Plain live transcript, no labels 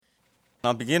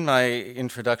I'll begin my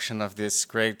introduction of this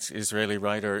great Israeli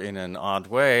writer in an odd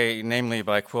way, namely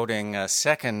by quoting a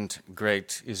second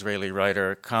great Israeli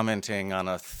writer commenting on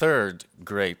a third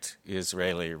great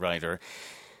Israeli writer.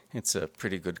 It's a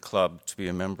pretty good club to be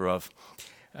a member of.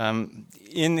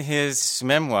 In his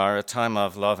memoir, A Time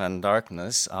of Love and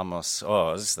Darkness, Amos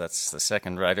Oz, that's the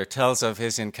second writer, tells of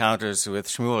his encounters with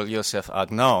Shmuel Yosef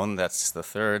Agnon, that's the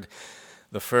third,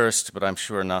 the first, but I'm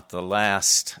sure not the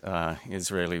last,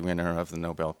 Israeli winner of the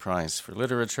Nobel Prize for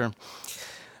Literature.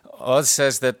 Oz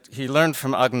says that he learned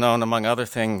from Agnon, among other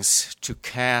things, to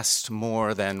cast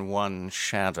more than one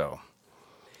shadow.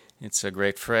 It's a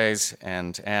great phrase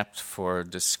and apt for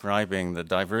describing the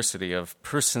diversity of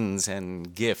persons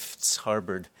and gifts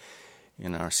harbored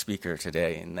in our speaker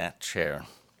today in that chair.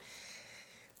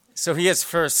 So he is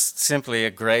first simply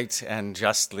a great and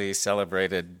justly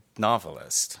celebrated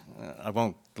novelist. I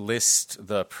won't list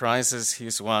the prizes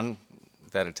he's won,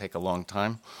 that'd take a long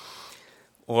time,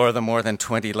 or the more than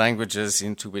 20 languages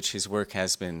into which his work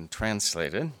has been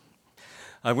translated.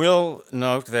 I will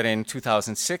note that in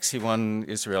 2006 he won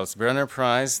Israel's Brenner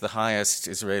Prize, the highest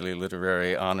Israeli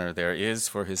literary honor there is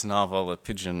for his novel A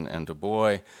Pigeon and a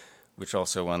Boy, which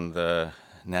also won the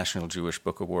National Jewish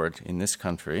Book Award in this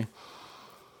country.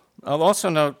 I'll also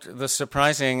note the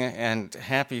surprising and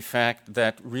happy fact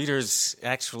that readers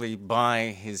actually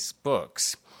buy his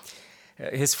books.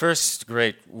 His first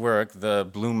great work, The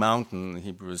Blue Mountain,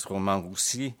 Hebrew is Roman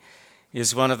Russi,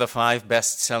 is one of the 5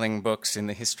 best-selling books in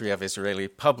the history of Israeli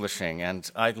publishing, and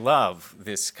I love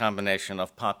this combination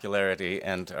of popularity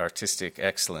and artistic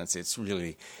excellence. It's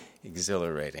really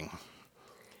exhilarating.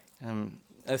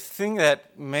 A thing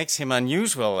that makes him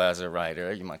unusual as a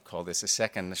writer, you might call this a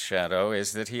second shadow,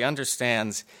 is that he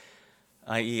understands,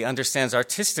 i.e. understands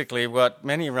artistically what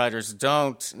many writers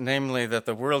don't, namely that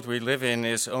the world we live in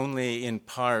is only in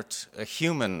part a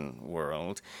human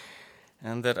world,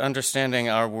 and that understanding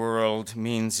our world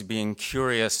means being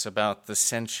curious about the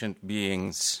sentient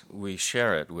beings we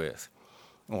share it with,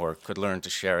 or could learn to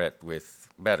share it with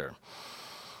better.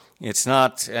 It's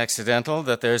not accidental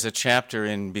that there's a chapter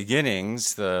in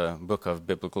Beginnings, the book of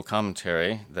biblical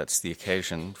commentary, that's the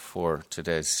occasion for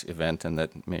today's event and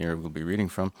that Meir will be reading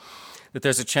from, that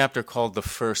there's a chapter called The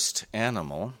First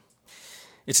Animal.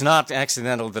 It's not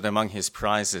accidental that among his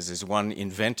prizes is one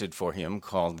invented for him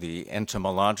called the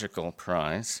Entomological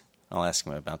Prize. I'll ask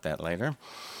him about that later.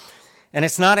 And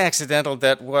it's not accidental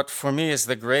that what for me is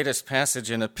the greatest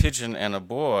passage in A Pigeon and a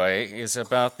Boy is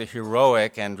about the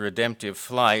heroic and redemptive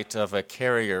flight of a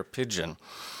carrier pigeon.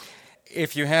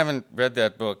 If you haven't read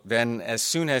that book, then as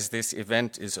soon as this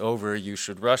event is over, you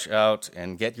should rush out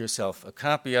and get yourself a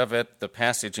copy of it. The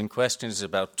passage in question is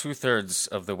about 2/3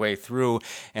 of the way through,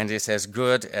 and it's as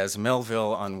good as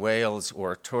Melville on whales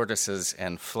or tortoises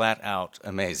and flat out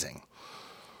amazing.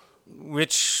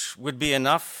 Which would be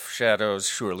enough shadows,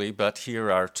 surely, but here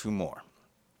are 2 more.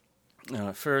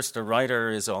 First, a writer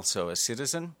is also a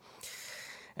citizen,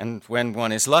 and when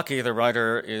one is lucky, the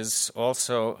writer is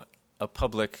also a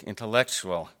public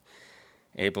intellectual,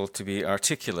 able to be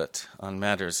articulate on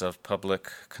matters of public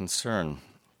concern.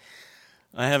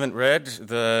 I haven't read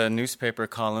the newspaper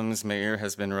columns Meir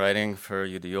has been writing for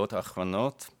Yediot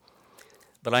Achronot,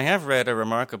 but I have read a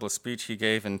remarkable speech he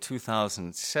gave in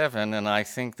 2007, and I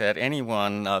think that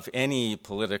anyone of any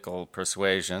political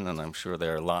persuasion, and I'm sure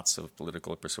there are lots of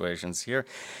political persuasions here,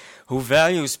 who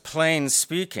values plain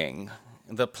speaking,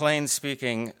 the plain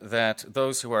speaking that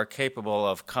those who are capable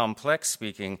of complex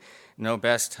speaking know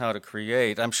best how to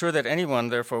create. I'm sure that anyone,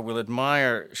 therefore, will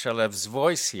admire Shalev's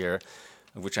voice here,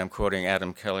 of which I'm quoting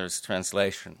Adam Keller's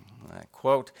translation. I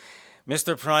quote,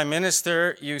 "Mr. Prime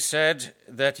Minister, you said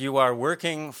that you are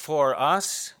working for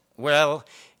us. Well,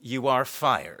 you are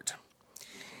fired.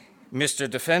 Mr.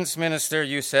 Defense Minister,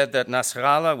 you said that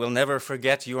Nasrallah will never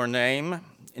forget your name.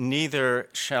 Neither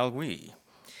shall we.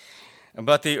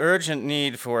 But the urgent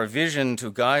need for a vision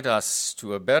to guide us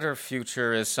to a better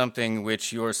future is something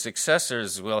which your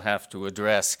successors will have to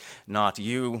address, not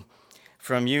you.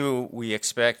 From you, we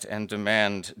expect and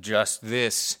demand just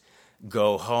this: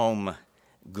 go home,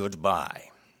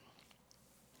 goodbye."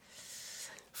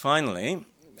 Finally,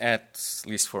 at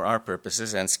least for our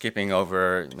purposes, and skipping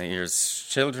over Meir's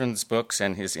children's books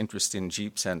and his interest in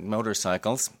jeeps and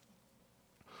motorcycles,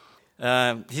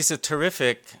 he's a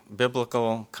terrific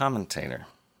biblical commentator.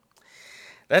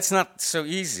 That's not so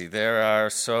easy. There are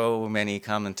so many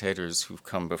commentators who've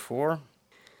come before,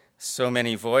 so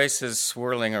many voices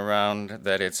swirling around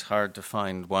that it's hard to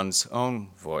find one's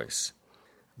own voice.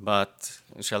 But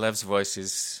Shalev's voice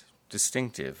is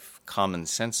distinctive,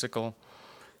 commonsensical,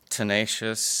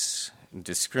 tenacious,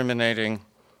 discriminating,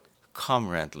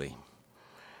 comradely.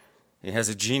 He has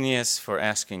a genius for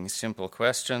asking simple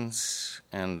questions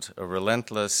and a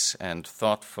relentless and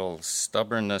thoughtful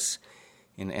stubbornness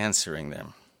in answering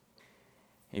them.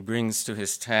 He brings to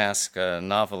his task a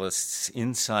novelist's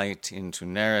insight into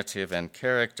narrative and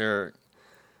character,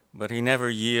 but he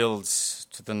never yields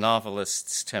to the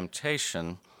novelist's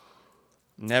temptation,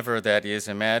 never, that is,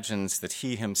 imagines that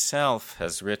he himself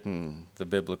has written the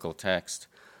biblical text,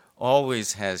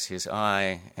 always has his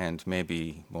eye, and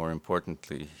maybe more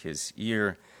importantly, his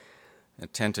ear,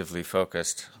 attentively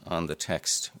focused on the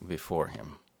text before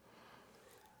him.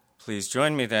 Please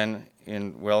join me then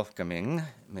in welcoming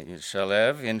Meir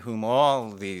Shalev, in whom all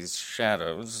these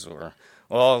shadows, or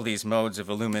all these modes of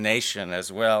illumination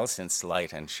as well, since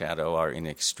light and shadow are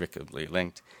inextricably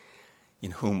linked, in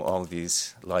whom all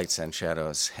these lights and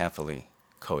shadows happily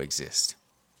coexist.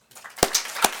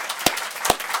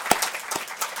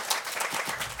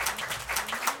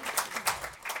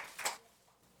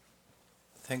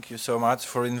 Thank you so much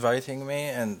for inviting me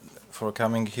and for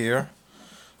coming here,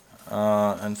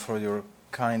 and for your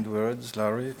kind words,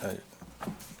 Larry.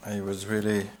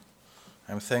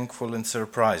 I'm thankful and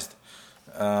surprised.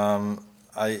 We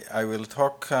will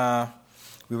talk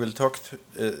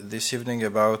this evening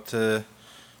about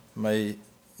my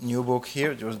new book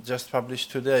here. It was just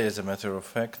published today, as a matter of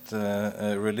fact,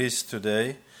 released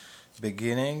today,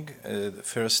 beginning, the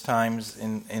first times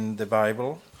in the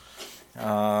Bible.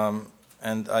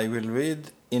 And I will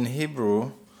read in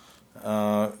Hebrew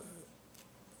a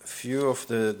few of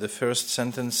the first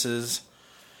sentences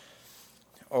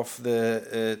of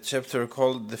the chapter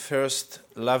called The First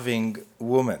Loving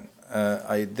Woman.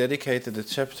 I dedicated the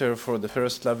chapter for the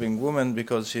first loving woman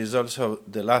because she is also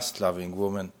the last loving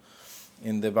woman.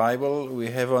 In the Bible, we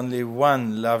have only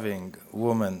one loving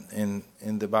woman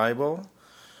in the Bible,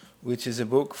 which is a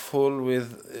book full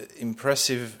with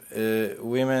impressive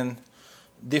women,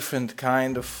 different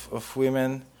kind of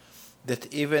women,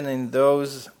 that even in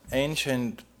those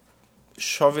ancient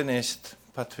chauvinist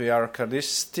patriarchal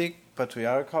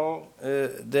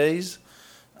days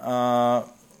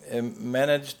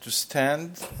managed to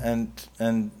stand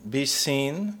and be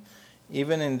seen,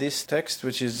 even in this text,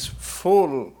 which is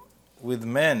full with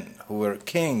men who were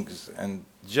kings and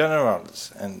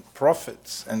generals and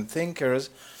prophets and thinkers.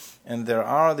 And there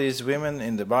are these women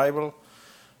in the Bible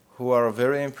who are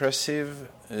very impressive,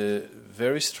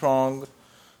 very strong,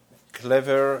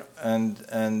 clever,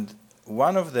 and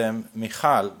one of them,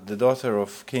 Michal, the daughter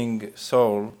of King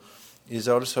Saul, is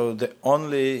also the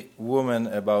only woman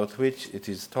about which it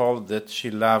is told that she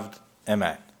loved a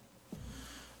man.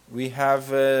 We have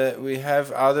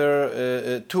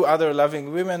two other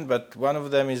loving women, but one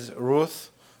of them is Ruth,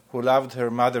 who loved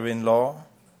her mother-in-law,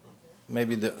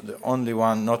 maybe the only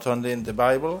one, not only in the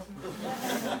Bible.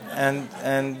 And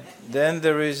then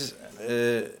there is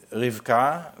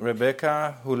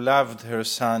Rebecca, who loved her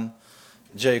son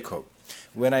Jacob.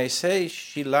 When I say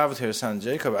she loved her son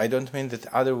Jacob, I don't mean that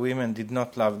other women did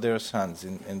not love their sons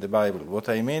in the Bible. What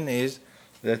I mean is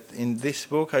that in this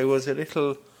book I was a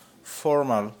little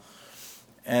formal,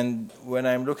 and when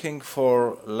I'm looking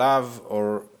for love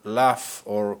or laugh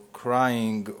or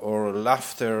crying or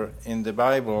laughter in the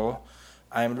Bible,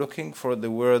 I'm looking for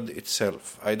the word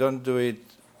itself. I don't do it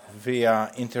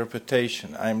via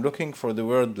interpretation. I'm looking for the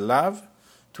word love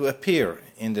to appear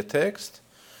in the text,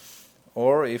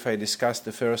 or if I discuss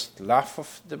the first laugh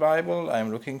of the Bible,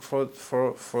 I'm looking for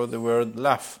the word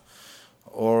laugh,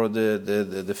 or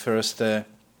the first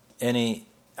any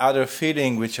other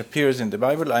feeling which appears in the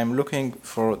Bible. I'm looking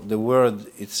for the word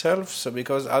itself. So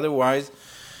because otherwise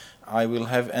I will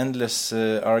have endless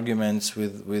arguments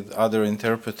with other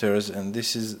interpreters, and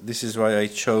this is why I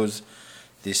chose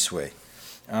this way.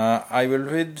 I will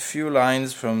read a few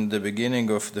lines from the beginning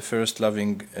of The First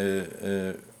Loving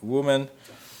Woman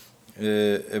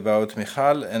about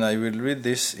Michal, and I will read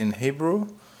this in Hebrew,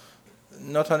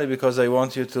 not only because I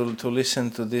want you to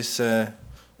listen to this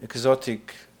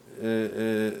exotic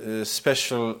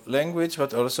special language,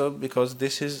 but also because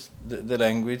this is the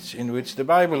language in which the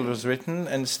Bible was written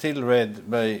and still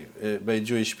read by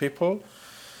Jewish people.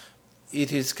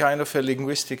 It is kind of a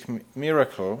linguistic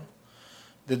miracle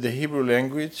that the Hebrew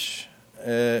language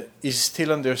is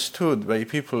still understood by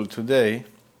people today.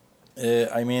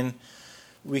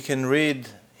 We can read,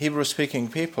 Hebrew-speaking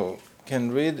people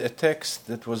can read a text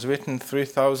that was written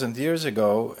 3,000 years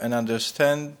ago and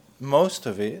understand most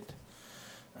of it.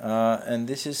 And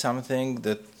this is something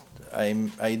that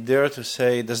I dare to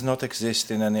say does not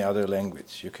exist in any other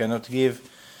language. You cannot give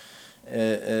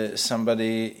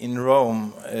somebody in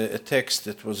Rome a text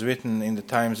that was written in the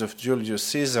times of Julius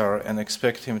Caesar and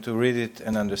expect him to read it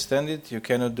and understand it. You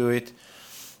cannot do it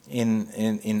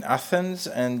in Athens,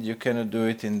 and you cannot do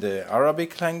it in the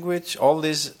Arabic language. All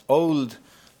these old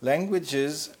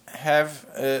languages have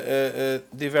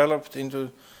developed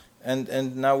into,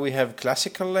 and now we have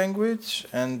classical language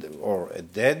or a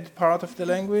dead part of the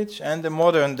language, and the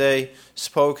modern day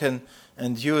spoken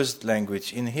and used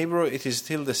language. In Hebrew it is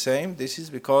still the same. This is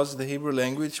because the Hebrew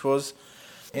language was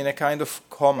in a kind of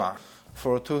coma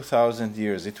for 2,000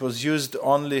 years. It was used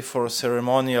only for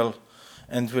ceremonial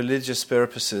and religious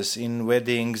purposes, in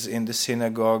weddings, in the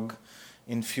synagogue,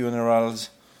 in funerals,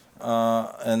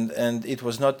 and it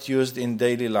was not used in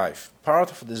daily life.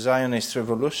 Part of the Zionist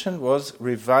revolution was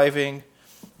reviving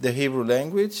the Hebrew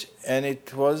language, and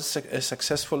it was a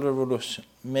successful revolution.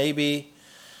 Maybe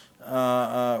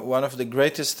one of the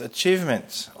greatest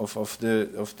achievements of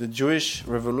the Jewish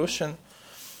revolution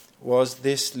was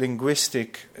this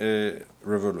linguistic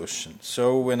revolution.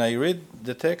 So when I read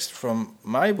the text from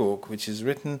my book, which is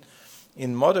written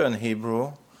in modern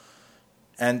Hebrew,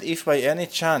 and if by any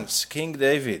chance King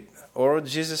David or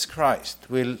Jesus Christ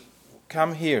will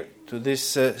come here to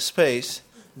this space,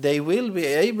 they will be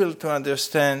able to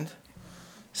understand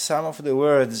some of the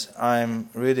words I'm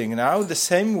reading now, the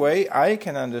same way I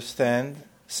can understand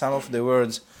some of the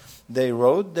words they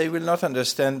wrote. They will not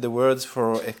understand the words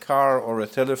for a car or a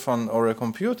telephone or a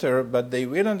computer, but they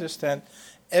will understand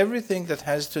everything that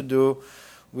has to do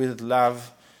with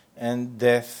love and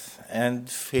death and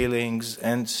feelings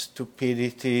and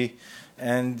stupidity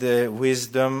and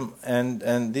wisdom,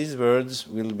 and these words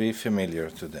will be familiar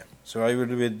to them. So I will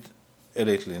read a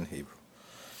little in Hebrew.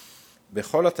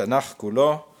 בכל התנ"ך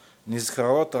כולו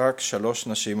נזכרות רק 3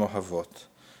 נשים אוהבות.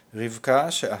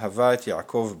 רבקה שאהבה את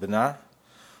יעקב בנה,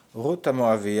 רות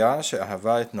המואביה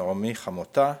שאהבה את נעמי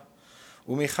חמותה,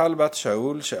 ומיכל בת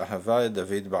שאול שאהבה את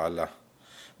דוד בעלה.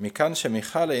 מכאן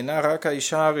שמיכל אינה רק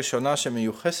האישה הראשונה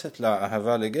שמיוחסת לה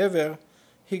אהבה לגבר,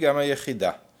 היא גם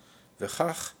היחידה,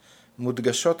 וכך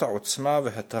מודגשות העוצמה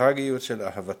והטרגיות של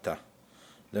אהבתה.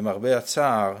 למרבה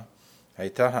הצער,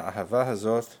 הייתה האהבה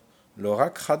הזאת לא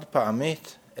רק חד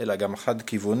פעמית, אלא גם חד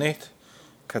כיוונית,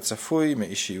 כצפוי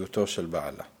מאישיותו של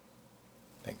בעלה.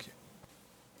 Thank you.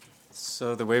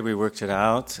 So the way we worked it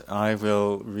out, I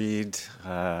will read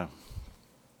a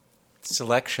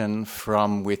selection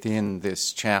from within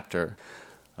this chapter,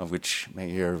 of which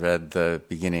Meir read the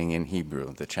beginning in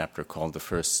Hebrew, the chapter called The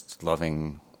First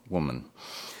Loving Woman.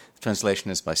 The translation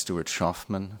is by Stuart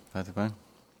Schaufman, by the way.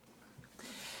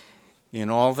 In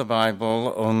all the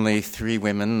Bible, only 3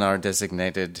 women are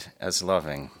designated as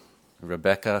loving.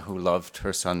 Rebekah, who loved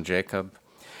her son Jacob,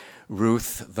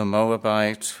 Ruth the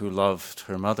Moabite, who loved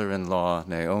her mother-in-law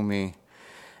Naomi,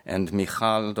 and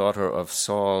Michal, daughter of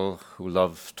Saul, who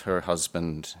loved her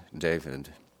husband David.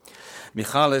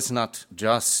 Michal is not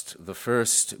just the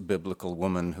first biblical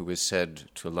woman who is said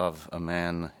to love a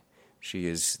man. She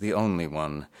is the only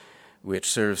one,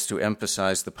 which serves to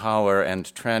emphasize the power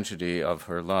and tragedy of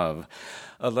her love.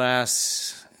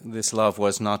 Alas, this love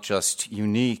was not just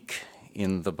unique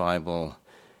in the Bible,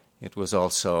 it was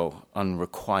also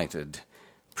unrequited,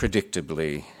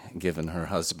 predictably, given her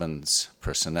husband's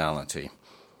personality.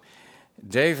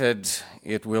 David,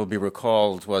 it will be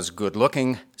recalled, was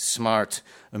good-looking, smart,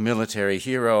 a military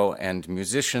hero and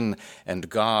musician, and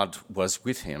God was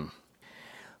with him.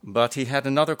 But he had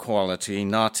another quality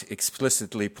not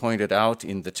explicitly pointed out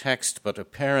in the text, but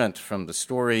apparent from the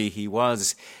story. He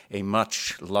was a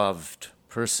much-loved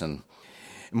person.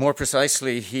 More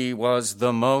precisely, he was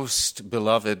the most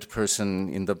beloved person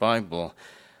in the Bible.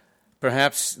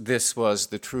 Perhaps this was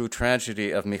the true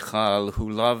tragedy of Michal, who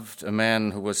loved a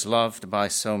man who was loved by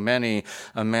so many,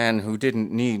 a man who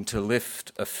didn't need to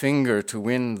lift a finger to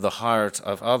win the heart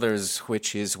of others,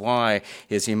 which is why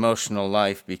his emotional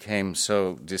life became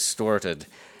so distorted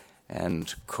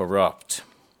and corrupt.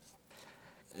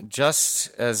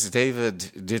 Just as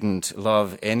David didn't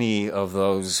love any of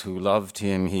those who loved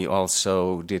him, he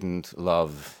also didn't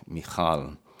love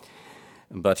Michal.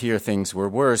 But here things were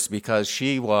worse, because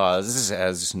she was,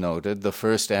 as noted, the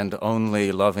first and only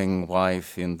loving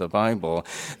wife in the Bible.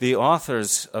 The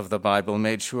authors of the Bible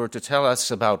made sure to tell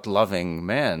us about loving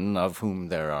men, of whom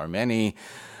there are many.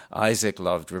 Isaac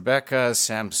loved Rebekah,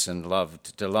 Samson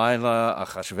loved Delilah,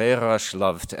 Achashverosh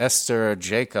loved Esther,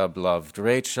 Jacob loved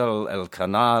Rachel,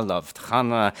 Elkanah loved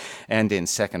Hannah, and in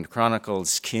 2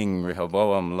 Chronicles, King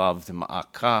Rehoboam loved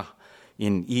Maacah.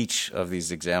 In each of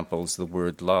these examples, the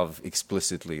word love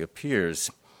explicitly appears.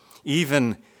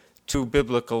 Even 2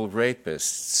 biblical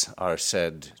rapists are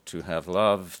said to have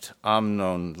loved.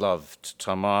 Amnon loved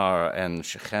Tamar, and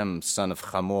Shechem, son of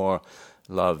Hamor,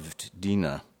 loved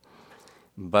Dinah.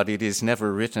 but it is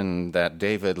never written that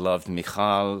David loved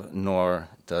Michal, nor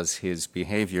does his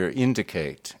behavior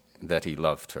indicate that he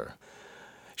loved her.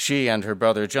 She and her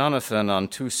brother Jonathan on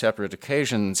 2 separate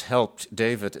occasions helped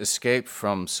David escape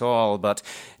from Saul, but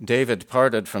David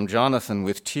parted from Jonathan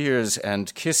with tears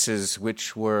and kisses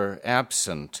which were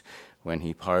absent when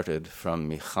he parted from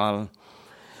Michal.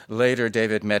 Later,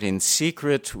 David met in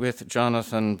secret with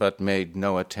Jonathan, but made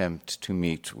no attempt to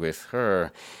meet with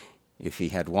her. If he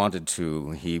had wanted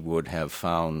to, he would have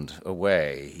found a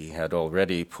way. He had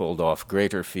already pulled off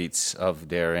greater feats of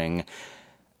daring,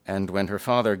 and when her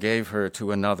father gave her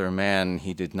to another man,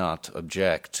 he did not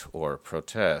object or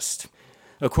protest.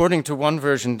 According to one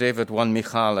version, David won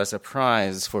Michal as a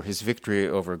prize for his victory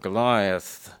over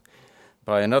Goliath.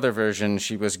 By another version,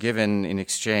 she was given in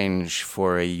exchange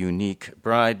for a unique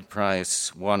bride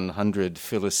price, 100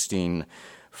 Philistine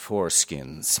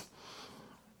foreskins.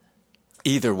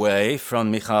 Either way,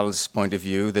 from Michal's point of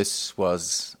view, this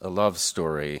was a love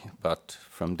story, but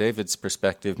from David's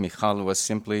perspective, Michal was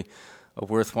simply a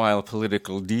worthwhile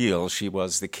political deal. She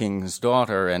was the king's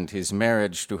daughter, and his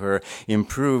marriage to her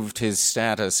improved his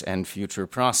status and future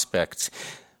prospects.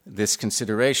 This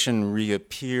consideration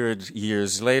reappeared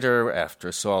years later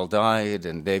after Saul died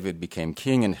and David became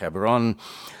king in Hebron.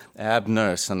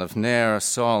 Abner, son of Ner,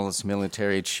 Saul's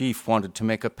military chief, wanted to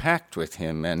make a pact with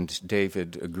him, and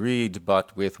David agreed,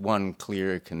 but with one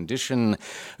clear condition.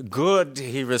 "Good,"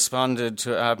 he responded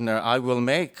to Abner, "I will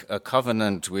make a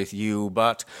covenant with you,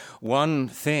 but one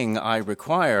thing I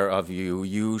require of you: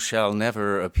 you shall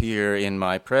never appear in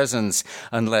my presence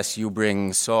unless you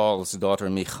bring Saul's daughter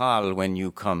Michal when you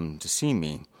come to see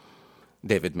me."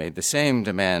 David made the same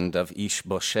demand of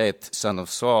Ishbosheth, son of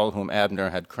Saul, whom Abner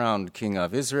had crowned king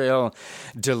of Israel.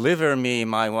 "Deliver me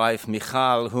my wife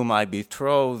Michal, whom I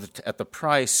betrothed at the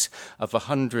price of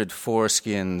 100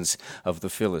 foreskins of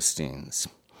the Philistines."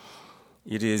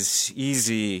 It is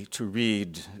easy to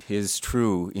read his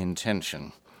true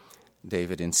intention.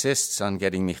 David insists on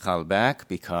getting Michal back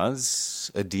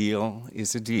because a deal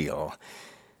is a deal.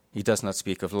 He does not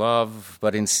speak of love,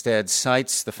 but instead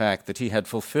cites the fact that he had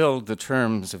fulfilled the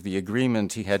terms of the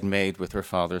agreement he had made with her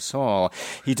father Saul.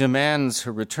 He demands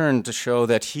her return to show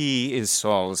that he is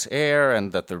Saul's heir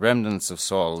and that the remnants of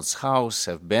Saul's house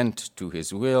have bent to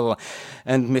his will.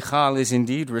 And Michal is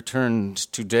indeed returned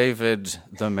to David,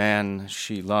 the man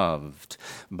she loved.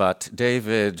 But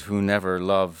David, who never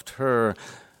loved her,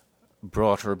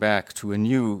 brought her back to a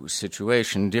new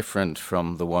situation different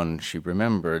from the one she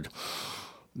remembered.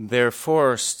 Their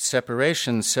forced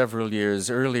separation several years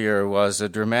earlier was a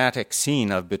dramatic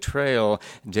scene of betrayal,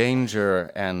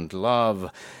 danger, and love.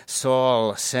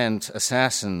 Saul sent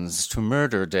assassins to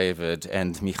murder David,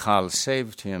 and Michal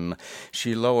saved him.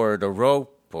 She lowered a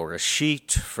rope or a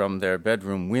sheet from their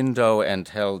bedroom window and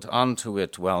held onto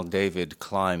it while David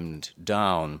climbed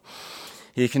down.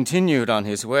 He continued on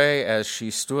his way as she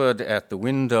stood at the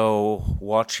window,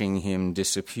 watching him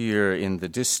disappear in the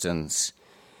distance.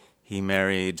 He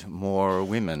married more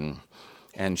women,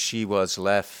 and she was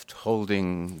left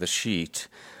holding the sheet,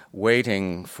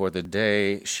 waiting for the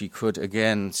day she could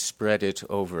again spread it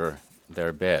over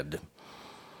their bed.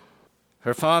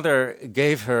 Her father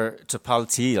gave her to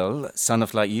Paltiel, son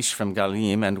of Laish from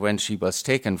Galim, and when she was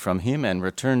taken from him and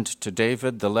returned to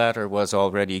David, the latter was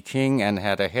already king and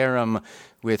had a harem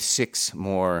with 6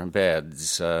 more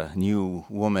beds, a new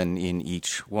woman in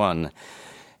each one.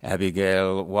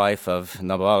 Abigail, wife of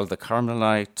Nabal the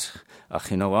Carmelite,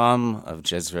 Achinoam of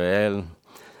Jezreel,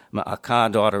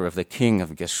 Ma'akah, daughter of the king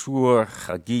of Geshur,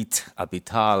 Chagit,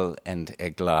 Abital, and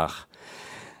Eglah.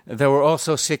 There were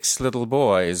also 6 little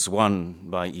boys,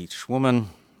 1 by each woman,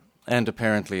 and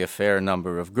apparently a fair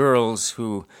number of girls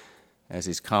who, as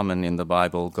is common in the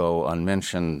Bible, go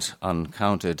unmentioned,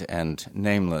 uncounted, and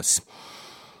nameless.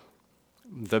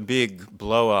 The big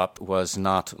blow-up was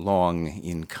not long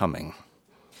in coming.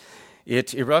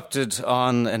 It erupted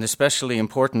on an especially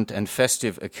important and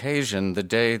festive occasion, the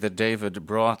day that David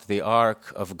brought the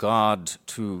Ark of God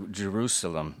to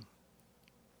Jerusalem.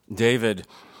 David,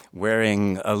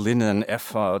 wearing a linen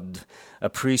ephod, a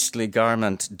priestly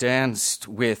garment, danced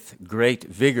with great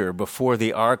vigor before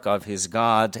the Ark of his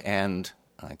God, and,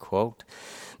 I quote,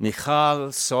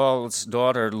 "Michal, Saul's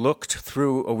daughter, looked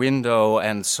through a window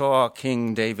and saw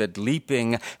King David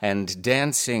leaping and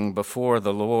dancing before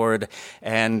the Lord,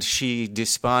 and she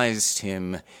despised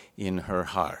him in her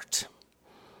heart."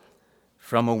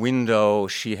 From a window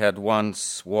she had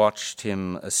once watched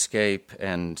him escape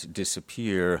and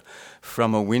disappear.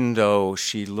 From a window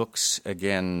she looks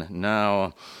again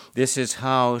now. This is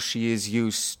how she is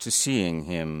used to seeing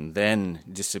him, then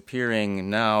disappearing,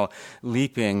 now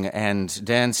leaping and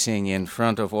dancing in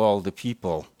front of all the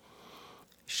people.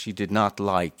 She did not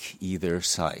like either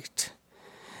sight.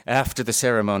 After the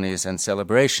ceremonies and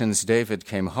celebrations, David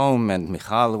came home and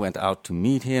Michal went out to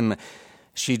meet him.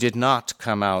 She did not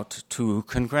come out to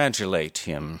congratulate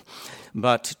him,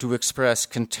 but to express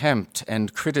contempt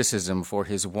and criticism for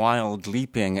his wild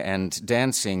leaping and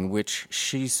dancing, which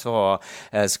she saw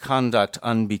as conduct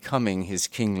unbecoming his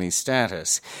kingly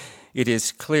status. It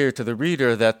is clear to the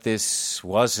reader that this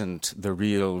wasn't the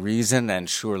real reason, and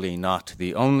surely not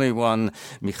the only one.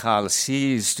 Michal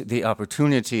seized the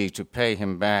opportunity to pay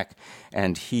him back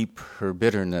and heap her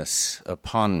bitterness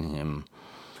upon him.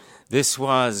 This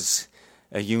was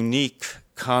a unique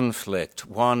conflict,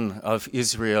 one of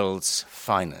Israel's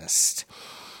finest.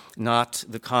 Not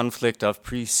the conflict of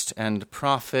priest and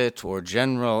prophet or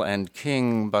general and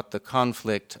king, but the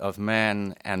conflict of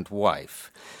man and wife.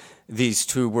 These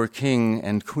two were king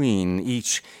and queen,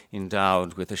 each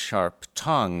endowed with a sharp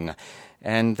tongue,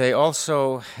 and they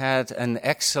also had an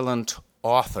excellent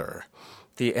author,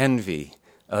 the envy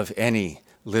of any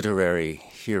literary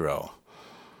hero.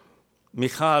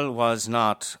 Michal was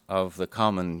not of the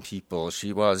common people.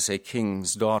 She was a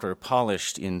king's daughter,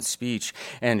 polished in speech,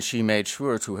 and she made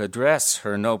sure to address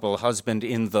her noble husband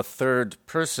in the third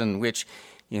person, which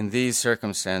in these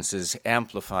circumstances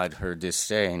amplified her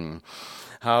disdain.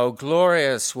 How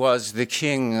glorious was the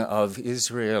King of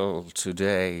Israel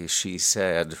today, she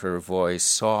said, her voice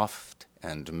soft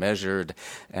and measured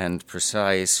and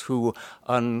precise, who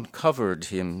uncovered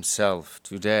himself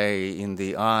today in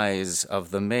the eyes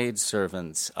of the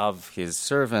maidservants of his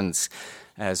servants,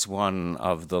 as one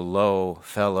of the low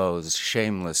fellows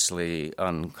shamelessly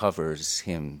uncovers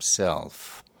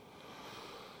himself.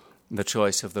 The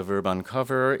choice of the verb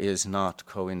uncover is not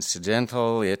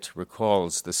coincidental. It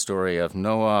recalls the story of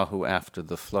Noah, who after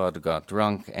the flood got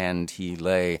drunk and he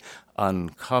lay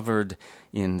uncovered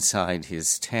inside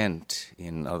his tent,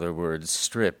 in other words,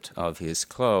 stripped of his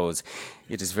clothes.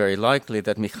 It is very likely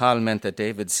that Michal meant that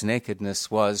David's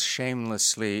nakedness was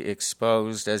shamelessly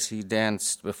exposed as he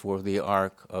danced before the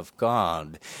ark of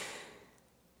God.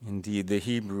 Indeed, the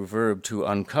Hebrew verb to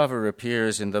uncover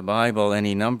appears in the Bible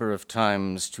any number of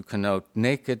times to connote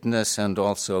nakedness and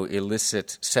also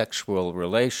illicit sexual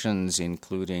relations,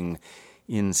 including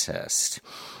incest.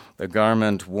 The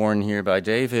garment worn here by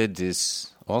David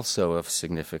is also of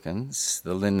significance,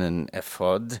 the linen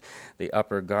ephod, the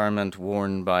upper garment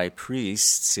worn by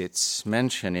priests. Its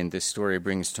mention in this story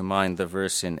brings to mind the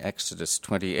verse in Exodus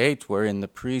 28, wherein the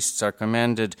priests are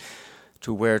commanded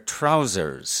to wear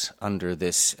trousers under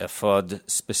this ephod,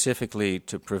 specifically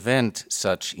to prevent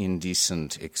such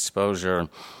indecent exposure,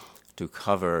 to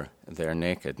cover their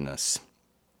nakedness.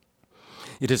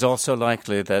 It is also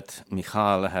likely that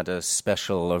Michal had a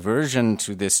special aversion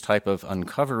to this type of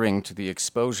uncovering, to the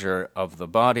exposure of the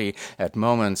body at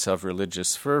moments of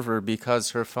religious fervor,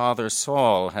 because her father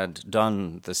Saul had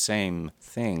done the same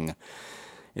thing.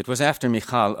 It was after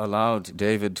Michal allowed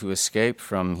David to escape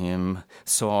from him,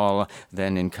 Saul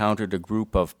then encountered a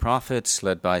group of prophets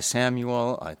led by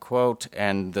Samuel, I quote,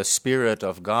 "And the Spirit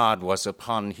of God was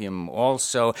upon him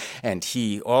also, and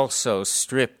he also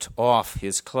stripped off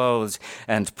his clothes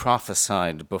and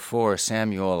prophesied before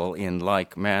Samuel in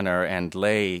like manner, and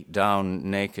lay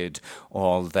down naked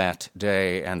all that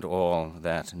day and all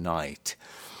that night."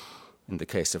 In the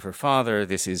case of her father,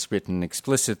 this is written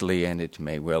explicitly, and it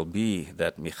may well be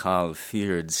that Michal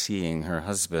feared seeing her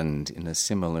husband in a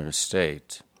similar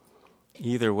state.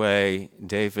 Either way,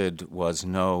 David was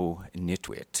no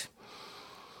nitwit.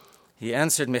 He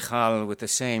answered Michal with the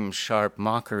same sharp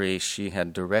mockery she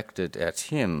had directed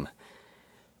at him.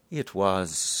 "It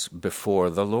was before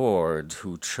the Lord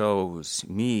who chose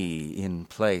me in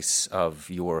place of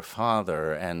your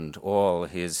father and all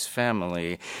his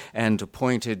family, and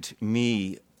appointed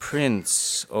me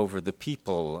prince over the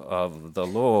people of the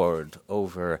Lord,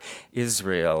 over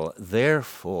Israel.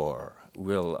 Therefore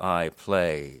will I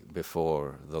play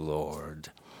before the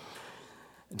Lord."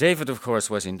 David, of course,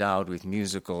 was endowed with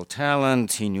musical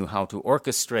talent. He knew how to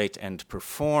orchestrate and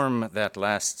perform that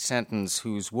last sentence,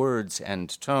 whose words and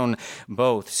tone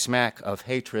both smack of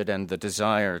hatred and the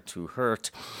desire to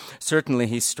hurt. Certainly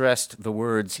he stressed the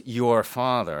words, "your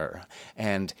father,"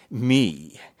 and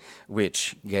 "me,"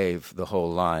 which gave the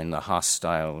whole line a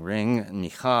hostile ring.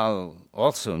 Michal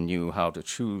also knew how to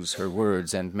choose her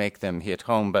words and make them hit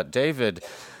home, but David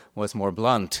was more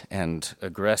blunt and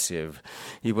aggressive.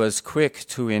 He was quick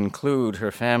to include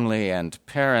her family and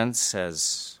parents,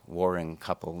 as warring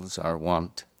couples are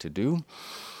wont to do.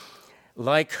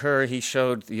 Like her, he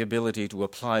showed the ability to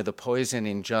apply the poison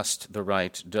in just the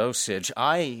right dosage.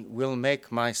 "I will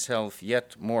make myself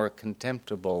yet more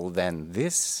contemptible than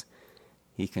this,"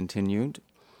 he continued,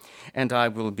 "and I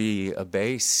will be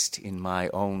abased in my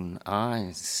own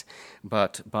eyes.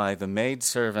 But by the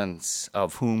maidservants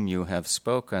of whom you have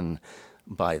spoken,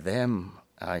 by them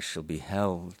I shall be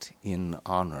held in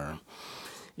honor."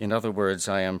 In other words,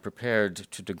 I am prepared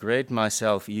to degrade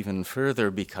myself even further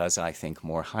because I think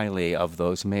more highly of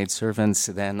those maidservants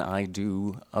than I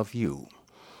do of you.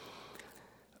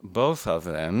 Both of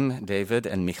them, David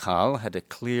and Michal, had a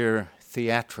clear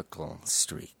theatrical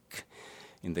streak.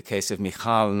 In the case of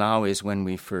Michal, now is when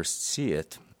we first see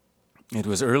it. It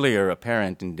was earlier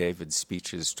apparent in David's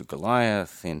speeches to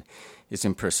Goliath, in his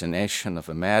impersonation of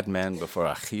a madman before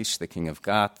Achish, the king of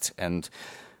Gath, and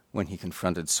when he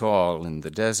confronted Saul in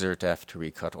the desert after he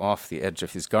cut off the edge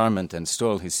of his garment and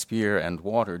stole his spear and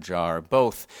water jar.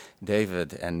 Both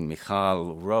David and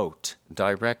Michal wrote,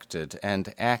 directed,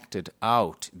 and acted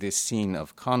out this scene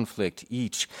of conflict,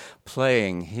 each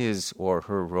playing his or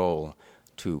her role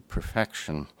to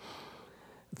perfection.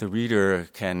 The reader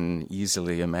can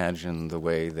easily imagine the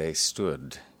way they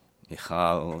stood.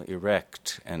 Michal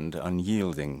erect and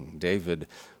unyielding, David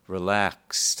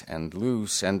relaxed and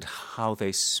loose, and how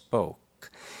they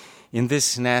spoke. In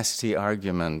this nasty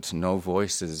argument, no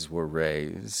voices were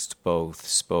raised. Both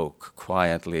spoke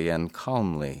quietly and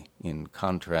calmly, in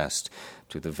contrast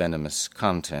to the venomous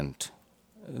content.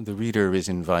 The reader is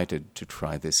invited to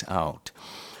try this out.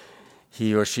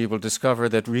 He or she will discover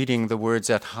that reading the words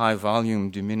at high volume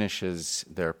diminishes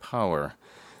their power.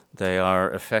 They are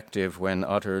effective when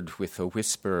uttered with the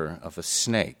whisper of a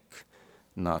snake,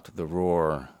 not the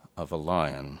roar of a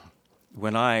lion.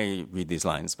 When I read these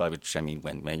lines, by which I mean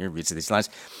when Meir reads these lines,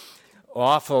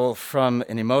 awful from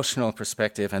an emotional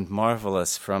perspective and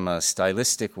marvelous from a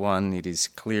stylistic one, it is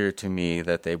clear to me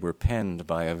that they were penned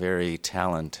by a very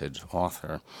talented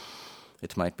author.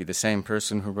 It might be the same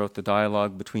person who wrote the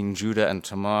dialogue between Judah and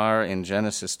Tamar in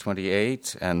Genesis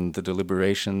 28 and the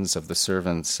deliberations of the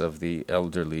servants of the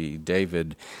elderly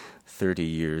David 30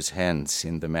 years hence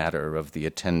in the matter of the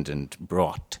attendant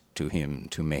brought to him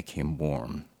to make him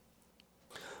warm.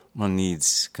 One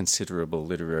needs considerable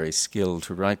literary skill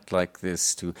to write like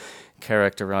this, to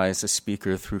characterize a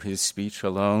speaker through his speech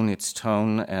alone, its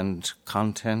tone and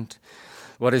content.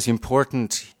 What is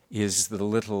important is the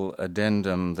little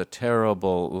addendum, the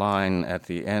terrible line at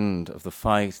the end of the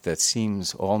fight that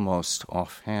seems almost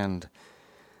offhand.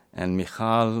 "And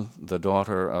Michal, the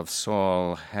daughter of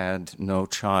Saul, had no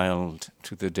child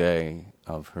to the day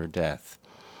of her death."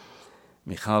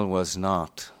 Michal was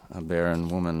not a barren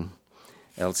woman.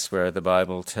 Elsewhere, the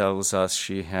Bible tells us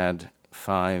she had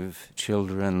 5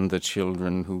 children, the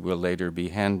children who will later be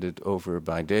handed over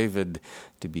by David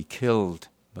to be killed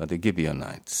by the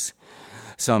Gibeonites.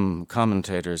 Some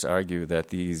commentators argue that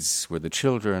these were the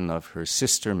children of her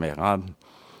sister Merab,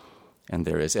 and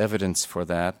there is evidence for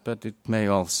that, but it may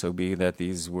also be that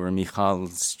these were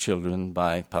Michal's children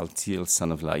by Paltiel,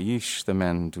 son of Laish, the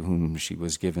man to whom she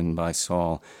was given by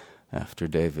Saul after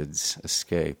David's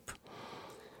escape.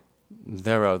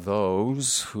 There are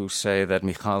those who say that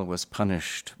Michal was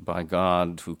punished by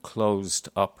God, who closed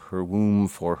up her womb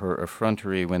for her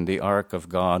effrontery when the ark of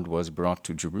God was brought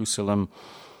to Jerusalem.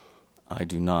 I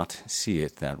do not see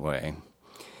it that way.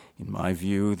 In my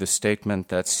view, the statement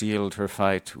that sealed her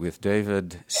fight with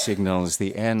David signals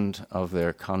the end of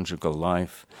their conjugal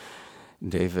life.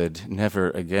 David never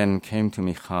again came to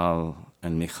Michal,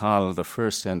 and Michal, the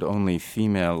first and only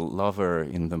female lover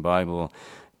in the Bible,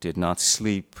 did not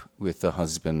sleep with the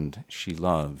husband she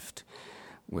loved.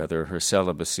 Whether her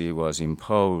celibacy was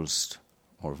imposed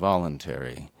or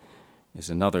voluntary is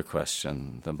another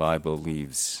question the Bible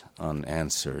leaves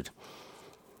unanswered.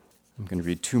 I'm going to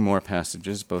read 2 more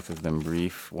passages, both of them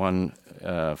brief. One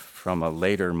from a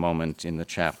later moment in the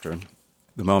chapter,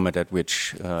 the moment at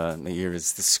which Meir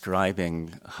is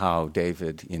describing how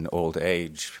David in old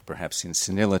age, perhaps in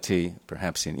senility,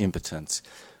 perhaps in impotence,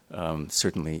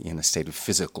 certainly in a state of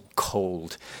physical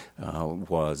cold,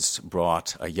 was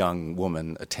brought a young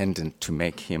woman attendant to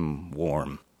make him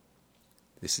warm.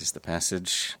 This is the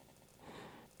passage.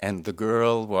 "And the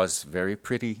girl was very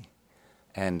pretty,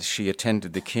 and she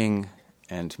attended the king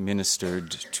and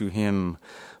ministered to him,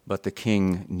 but the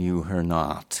king knew her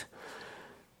not."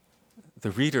 The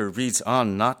reader reads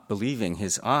on, not believing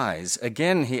his eyes.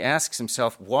 Again, he asks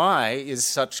himself, why is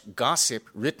such gossip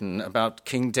written about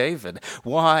King David?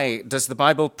 Why does the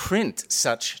Bible print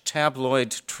such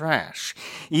tabloid trash?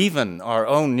 Even our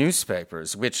own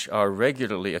newspapers, which are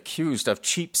regularly accused of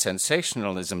cheap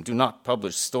sensationalism, do not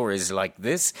publish stories like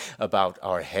this about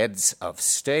our heads of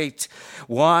state.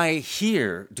 Why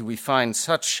here do we find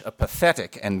such a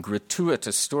pathetic and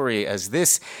gratuitous story as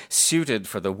this, suited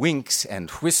for the winks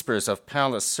and whispers of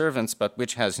palace servants, but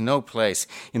which has no place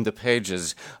in the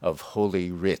pages of Holy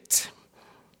Writ?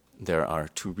 There are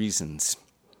two reasons.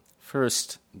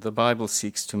 First, the Bible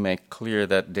seeks to make clear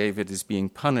that David is being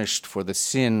punished for the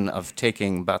sin of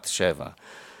taking Bathsheba.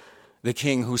 The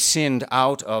king who sinned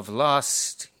out of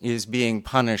lust is being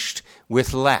punished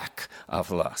with lack of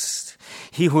lust.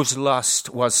 He whose lust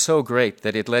was so great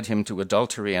that it led him to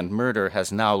adultery and murder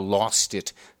has now lost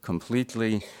it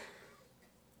completely.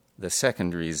 The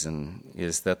second reason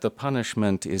is that the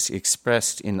punishment is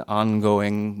expressed in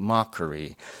ongoing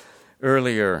mockery,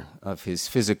 earlier of his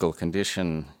physical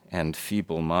condition and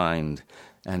feeble mind,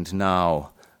 and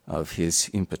now of his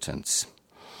impotence.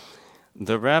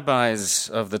 The rabbis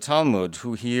of the Talmud,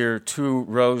 who here too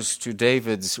rose to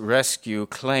David's rescue,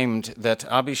 claimed that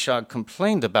Abishag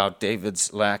complained about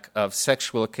David's lack of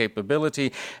sexual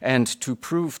capability, and to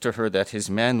prove to her that his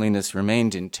manliness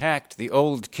remained intact, the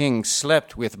old king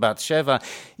slept with Bathsheba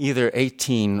either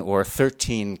 18 or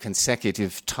 13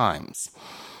 consecutive times.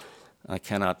 I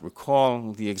cannot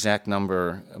recall the exact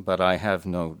number, but I have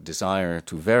no desire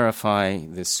to verify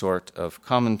this sort of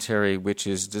commentary, which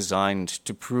is designed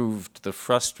to prove to the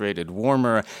frustrated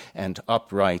warmer and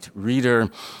upright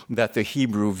reader that the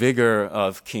Hebrew vigor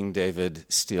of King David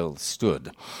still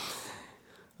stood.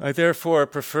 I therefore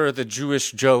prefer the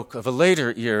Jewish joke of a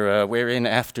later era, wherein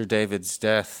after David's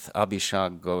death,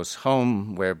 Abishag goes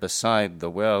home, where beside the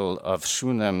well of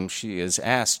Shunem she is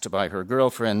asked by her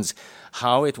girlfriends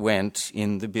how it went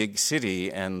in the big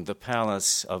city and the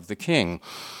palace of the king.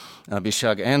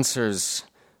 Abishag answers,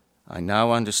 I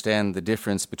now understand the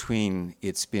difference between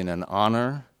it's been an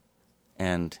honor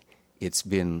and it's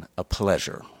been a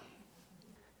pleasure.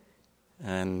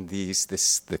 And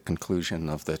this the conclusion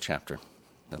of the chapter.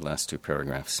 The last two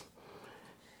paragraphs.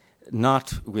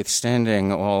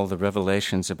 Notwithstanding all the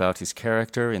revelations about his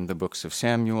character in the books of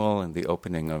Samuel and the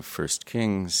opening of 1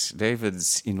 Kings,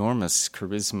 David's enormous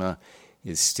charisma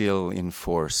is still in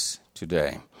force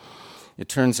today. It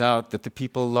turns out that the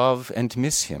people love and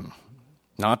miss him,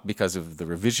 not because of the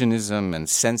revisionism and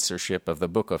censorship of the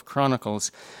book of Chronicles,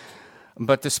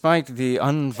 but despite the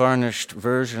unvarnished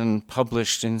version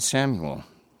published in Samuel.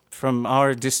 From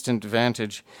our distant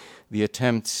vantage, the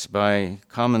attempts by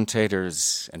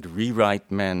commentators and rewrite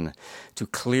men to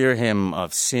clear him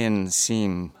of sin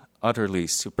seem utterly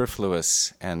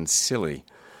superfluous and silly.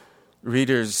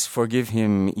 Readers forgive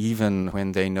him even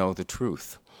when they know the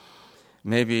truth.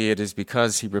 Maybe it is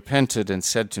because he repented and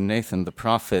said to Nathan the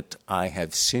prophet, I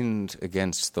have sinned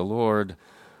against the Lord,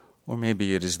 or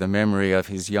maybe it is the memory of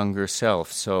his younger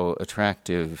self, so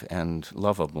attractive and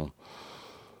lovable.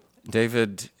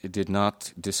 David did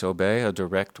not disobey a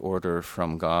direct order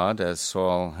from God, as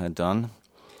Saul had done.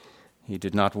 He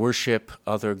did not worship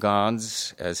other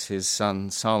gods, as his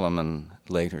son Solomon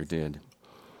later did.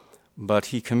 But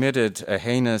he committed a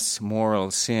heinous moral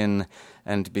sin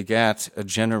and begat a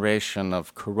generation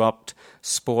of corrupt,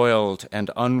 spoiled,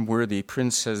 and unworthy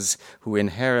princes who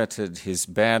inherited his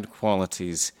bad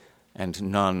qualities and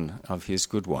none of his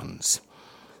good ones.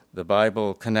 The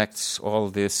Bible connects all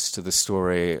this to the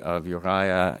story of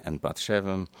Uriah and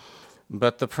Bathsheba,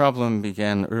 but the problem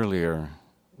began earlier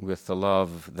with the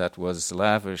love that was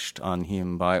lavished on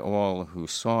him by all who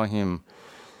saw him,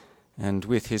 and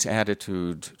with his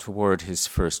attitude toward his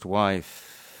first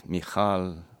wife,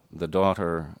 Michal, the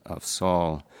daughter of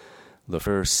Saul, the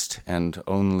first and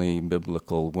only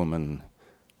biblical woman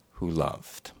who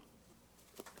loved.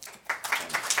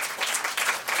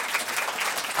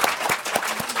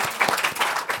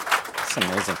 It's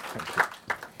amazing.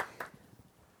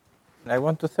 I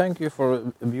want to thank you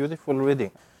for a beautiful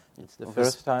reading. It's the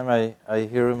first time I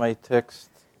hear my text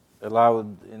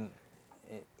aloud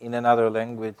in another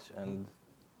language, and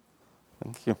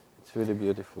thank you. It's really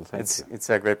beautiful. Thank you. It's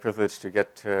a great privilege to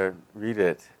get to read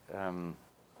it.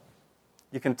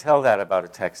 You can tell that about a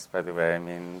text, by the way. I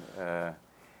mean,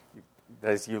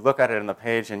 as you look at it on the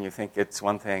page and you think it's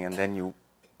one thing, and then you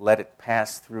let it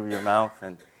pass through your mouth,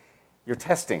 and you're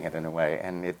testing it in a way,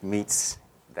 and it meets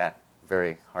that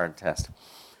very hard test.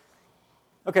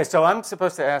 Okay, so I'm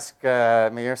supposed to ask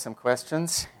Meir some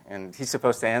questions, and he's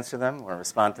supposed to answer them or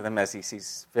respond to them as he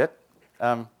sees fit.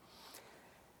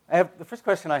 The first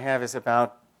question I have is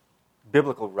about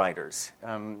biblical writers.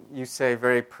 You say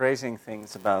very praising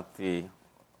things about the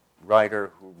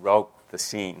writer who wrote the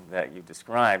scene that you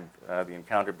described, the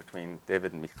encounter between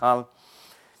David and Michal.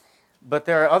 But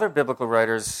there are other biblical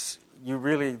writers you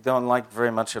really don't like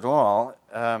very much at all.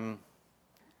 At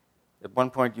one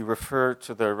point you refer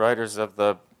to the writers of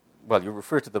you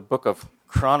refer to the book of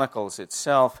Chronicles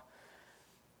itself.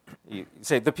 You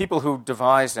say, the people who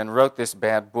devised and wrote this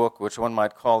bad book, which one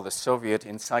might call the Soviet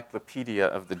Encyclopedia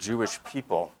of the Jewish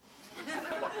People.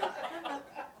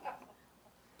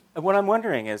 And what I'm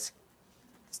wondering is,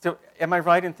 am I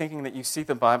right in thinking that you see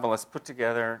the Bible as put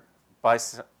together by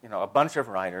a bunch of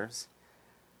writers,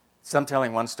 some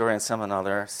telling one story and some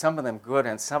another, some of them good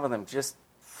and some of them just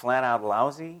flat out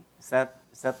lousy? Is that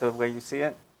the way you see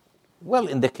it? Well,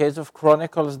 in the case of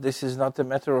Chronicles, this is not a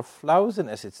matter of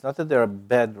lousiness. It's not that they are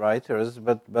bad writers,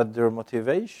 but their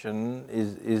motivation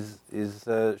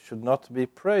should not be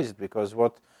praised, because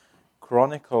what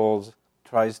Chronicles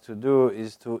tries to do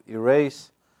is to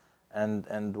erase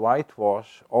and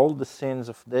whitewash all the sins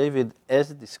of David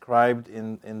as described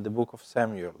in the book of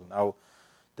Samuel. Now,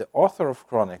 the author of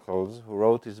Chronicles, who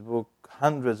wrote his book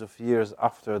hundreds of years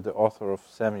after the author of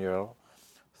Samuel,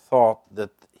 thought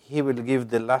that he will give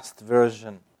the last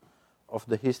version of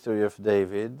the history of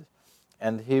David,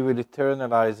 and he will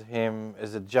eternalize him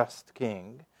as a just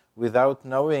king, without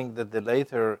knowing that the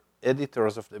later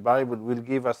editors of the Bible will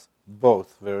give us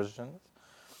both versions.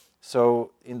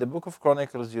 So in the book of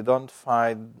Chronicles, you don't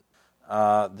find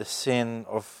the sin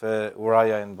of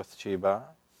Uriah and Bathsheba,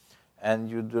 and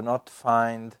you do not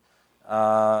find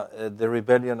the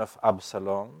rebellion of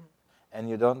Absalom, and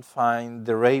you don't find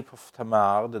the rape of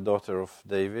Tamar, the daughter of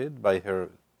David, by her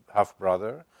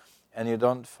half-brother, and you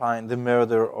don't find the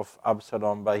murder of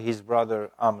Absalom by his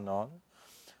brother Amnon.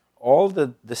 All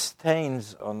the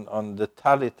stains on the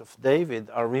talit of David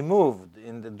are removed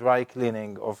in the dry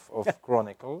cleaning of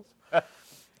Chronicles.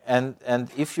 And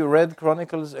if you read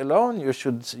Chronicles alone,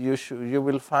 you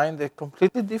will find a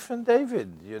completely different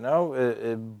David.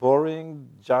 A boring,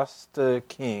 just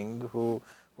king who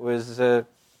is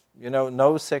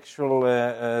no sexual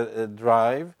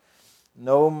drive,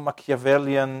 no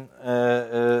Machiavellian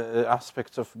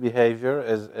aspects of behavior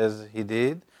as he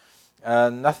did,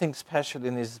 nothing special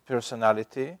in his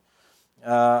personality.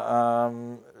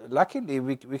 Luckily,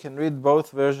 we can read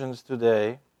both versions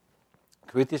today,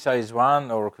 criticize one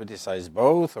or criticize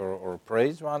both, or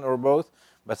praise one or both,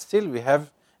 but still we have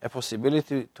a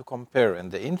possibility to compare.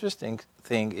 And the interesting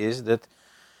thing is that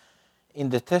in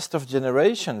the test of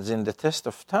generations, in the test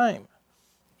of time,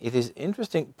 it is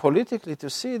interesting politically to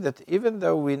see that even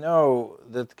though we know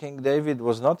that King David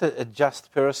was not a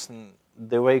just person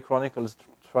the way Chronicles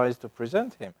tries to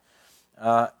present him,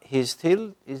 he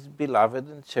still is beloved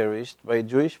and cherished by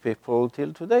Jewish people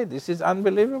till today. This is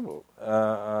unbelievable.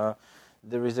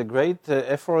 There is a great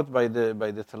effort by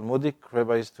the Talmudic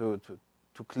rabbis to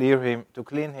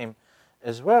clean him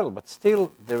as well, but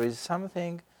still there is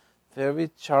something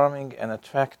very charming and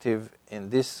attractive in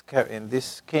this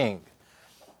king,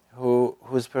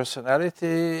 whose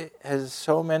personality has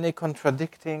so many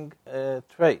contradicting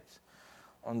traits.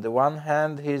 On the one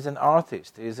hand, he is an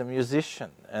artist, he is a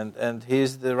musician, and he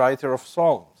is the writer of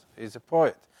songs, he is a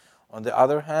poet. On the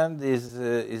other hand, he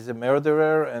is a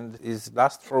murderer, and his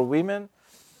lust for women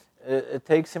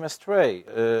takes him astray.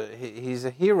 He's a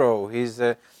hero, he's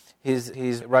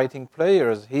writing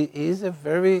players. He is a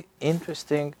very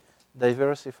interesting,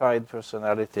 diversified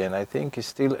personality, and I think he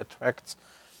still attracts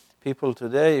people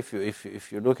today.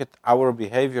 If you look at our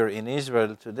behavior in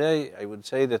Israel today, I would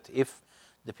say that if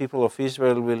the people of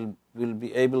Israel will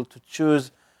be able to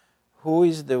choose who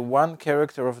is the one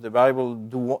character of the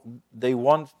Bible they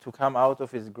want to come out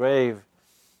of his grave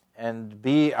and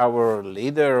be our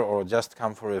leader, or just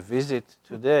come for a visit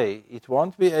today, it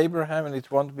won't be Abraham and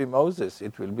it won't be Moses,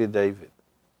 it will be David.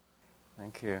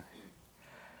 Thank you.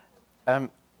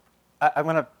 I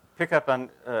want to pick up on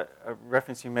a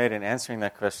reference you made in answering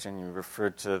that question. You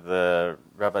referred to the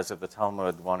rabbis of the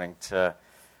Talmud wanting to,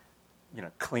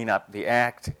 clean up the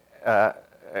act,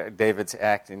 David's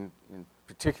act in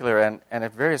particular, and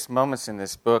at various moments in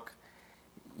this book,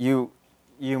 you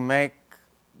make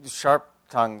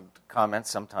sharp-tongued comments,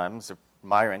 sometimes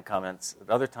admiring comments, at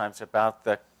other times about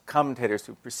the commentators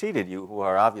who preceded you, who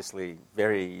are obviously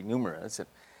very numerous. At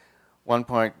one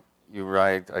point, you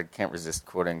write, I can't resist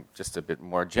quoting just a bit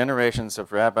more, generations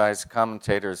of rabbis,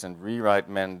 commentators, and rewrite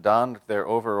men donned their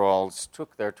overalls,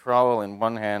 took their trowel in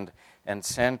one hand and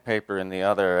sandpaper in the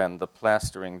other, and the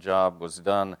plastering job was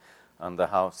done on the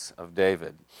house of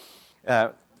David.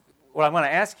 What I want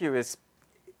to ask you is,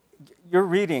 you're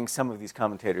reading some of these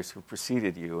commentators who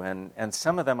preceded you, and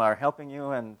some of them are helping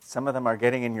you, and some of them are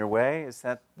getting in your way. Is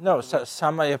that? No,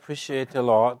 some I appreciate a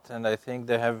lot, and I think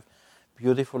they have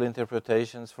beautiful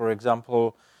interpretations. For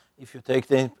example, if you take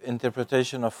the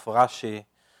interpretation of Rashi,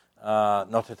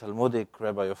 not a Talmudic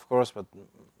rabbi, of course, but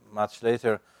much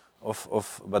later,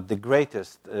 but the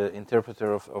greatest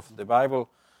interpreter of the Bible,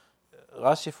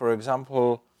 Rashi, for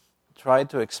example, tried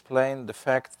to explain the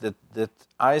fact that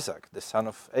Isaac, the son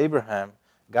of Abraham,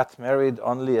 got married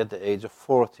only at the age of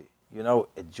 40. You know,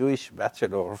 a Jewish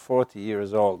bachelor of 40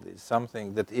 years old is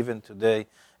something that even today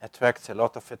attracts a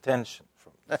lot of attention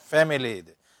from the family,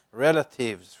 the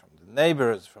relatives, from the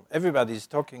neighbors, from everybody is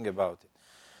talking about it.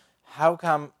 How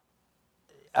come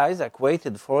Isaac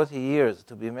waited 40 years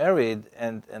to be married?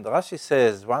 And Rashi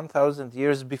says 1,000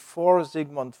 years before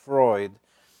Sigmund Freud,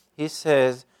 he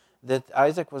says that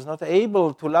Isaac was not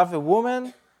able to love a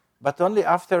woman, but only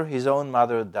after his own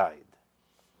mother died.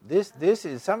 This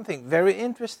is something very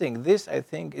interesting. This, I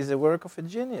think, is a work of a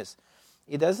genius.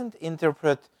 He doesn't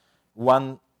interpret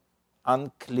one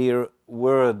unclear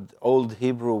word, old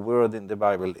Hebrew word in the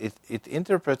Bible. It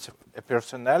interprets a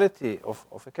personality of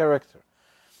a character.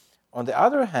 On the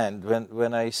other hand,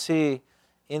 when I see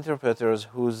interpreters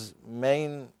whose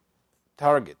main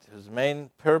target, whose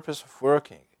main purpose of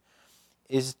working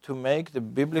is to make the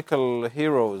biblical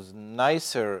heroes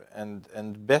nicer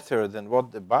and better than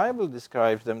what the Bible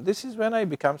describes them, this is when I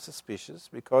become suspicious,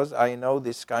 because I know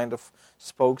this kind of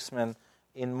spokesman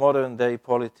in modern-day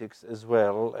politics as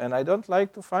well, and I don't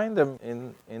like to find them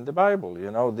in the Bible.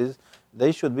 You know,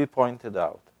 they should be pointed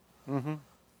out. Mm-hmm.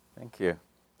 Thank you.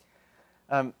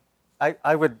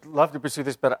 I would love to pursue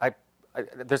this, but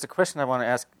there's a question I want to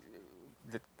ask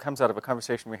that comes out of a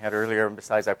conversation we had earlier, and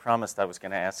besides, I promised I was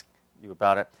going to ask you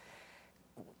about it.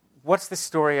 What's the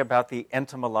story about the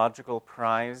entomological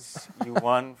prize you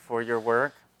won for your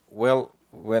work? Well,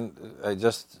 when I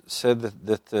just said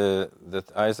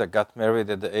that Isaac got married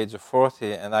at the age of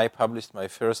 40, and I published my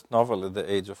first novel at the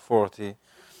age of 40,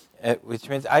 which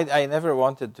means I never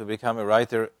wanted to become a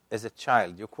writer as a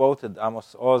child. You quoted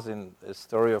Amos Oz in A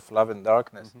Story of Love and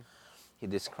Darkness. Mm-hmm. He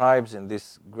describes in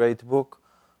this great book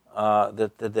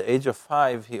that at the age of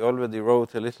 5 he already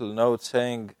wrote a little note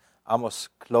saying, Amos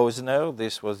Klausner,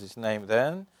 this was his name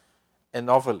then, a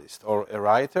novelist or a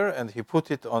writer, and he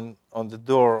put it on the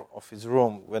door of his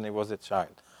room when he was a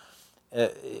child.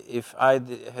 If I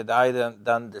had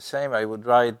done the same, I would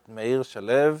write Meir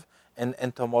Shalev, an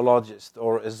entomologist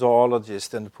or a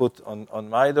zoologist, and put on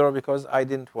my door, because I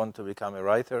didn't want to become a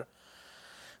writer.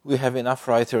 We have enough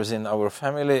writers in our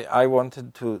family. I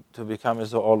wanted to become a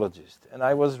zoologist. And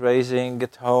I was raising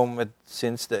at home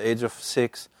since the age of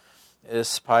 6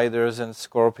 spiders and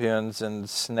scorpions and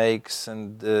snakes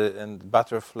and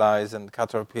butterflies and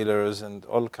caterpillars and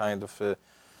all kind of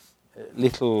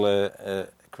little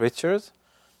creatures.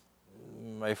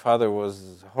 My father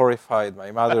was horrified.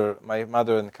 My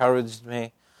mother encouraged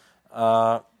me,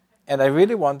 and I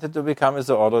really wanted to become a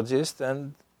zoologist.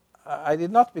 And I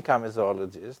did not become a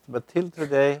zoologist, but till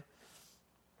today,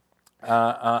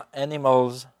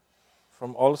 animals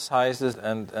from all sizes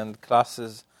and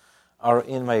classes are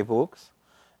in my books.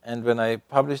 And when I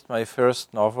published my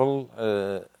first novel,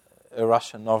 a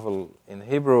Russian novel in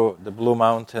Hebrew, The Blue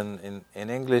Mountain in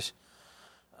English,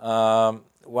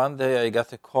 one day I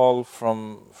got a call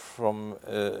from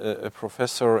a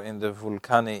professor in the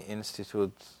Vulcani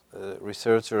Institute,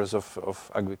 researchers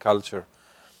of agriculture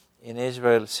in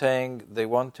Israel, saying they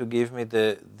want to give me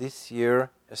this year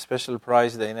a special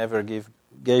prize they never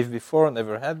gave before,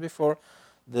 never had before,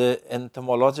 the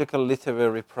Entomological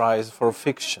Literary Prize for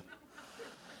Fiction.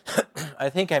 I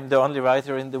think I'm the only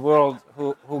writer in the world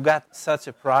who got such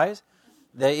a prize.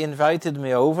 They invited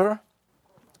me over.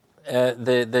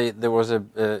 There was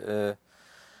a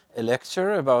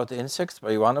lecture about insects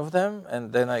by one of them,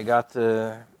 and then I got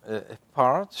a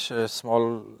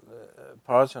small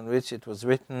part on which it was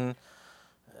written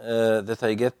that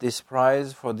I get this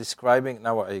prize for describing,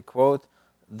 now I quote,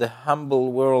 the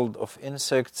humble world of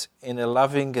insects in a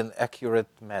loving and accurate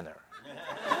manner.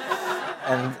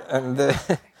 and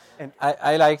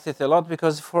I liked it a lot,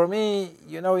 because for me,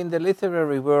 in the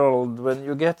literary world, when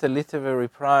you get a literary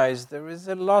prize, there is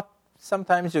a lot.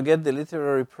 Sometimes you get the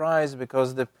literary prize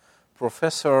because the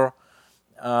professor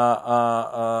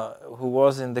who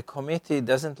was in the committee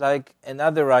doesn't like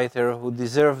another writer who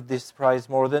deserved this prize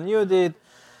more than you did,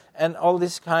 and all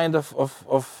this kind of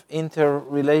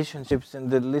interrelationships in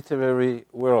the literary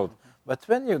world. But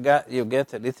when you get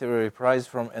a literary prize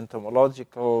from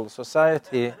Entomological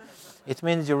Society, it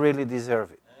means you really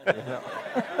deserve it. You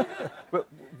know?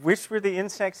 Which were the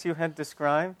insects you had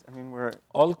described? I mean,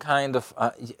 all kind of...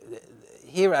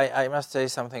 here I must say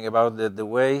something about the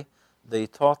way they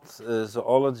taught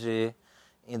zoology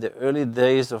in the early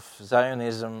days of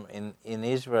Zionism in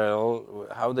Israel,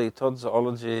 how they taught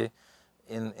zoology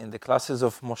in the classes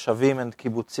of moshavim and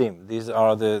kibbutzim. These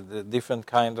are the different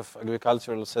kind of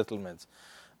agricultural settlements.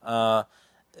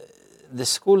 The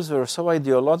schools were so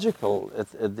ideological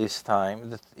at this time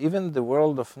that even the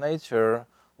world of nature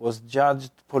was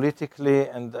judged politically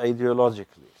and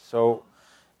ideologically. So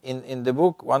in the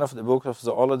book, one of the books of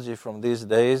zoology from these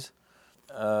days,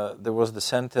 there was the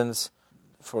sentence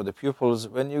for the pupils: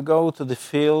 when you go to the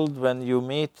field, when you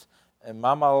meet a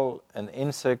mammal, an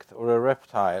insect, or a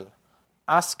reptile,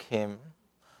 ask him,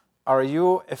 are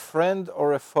you a friend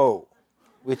or a foe?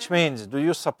 Which means, do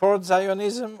you support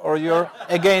Zionism or you're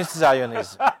against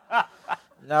Zionism?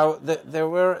 Now, there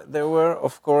were,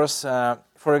 of course,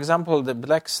 for example, the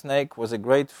black snake was a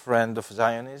great friend of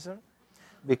Zionism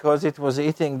because it was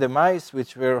eating the mice,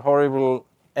 which were horrible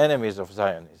enemies of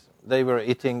Zionism. They were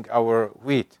eating our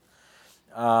wheat.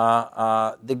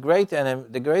 The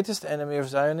greatest enemy of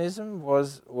Zionism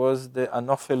was the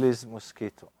Anopheles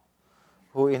mosquito,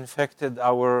 who infected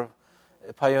our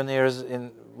pioneers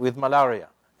with malaria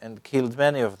and killed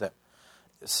many of them.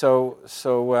 So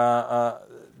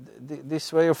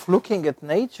this way of looking at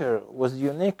nature was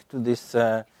unique to this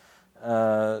to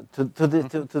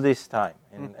this time.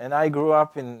 And I grew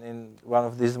up in one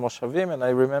of these moshavim, and I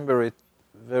remember it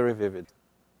very vivid.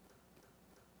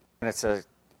 And it's a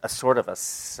sort of a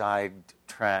side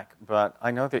track, but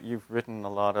I know that you've written a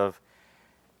lot of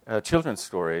children's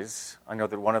stories. I know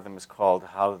that one of them is called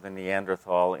How the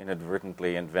Neanderthal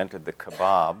Inadvertently Invented the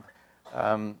Kebab.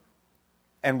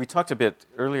 And we talked a bit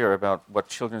earlier about what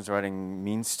children's writing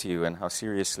means to you and how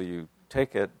seriously you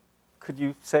take it. Could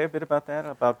you say a bit about that,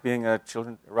 about being a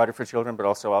writer for children, but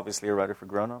also obviously a writer for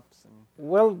grown-ups?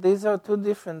 Well, these are two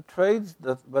different trades,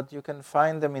 but you can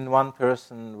find them in one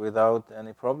person without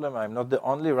any problem. I'm not the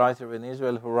only writer in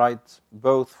Israel who writes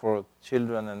both for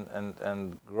children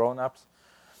and grown-ups.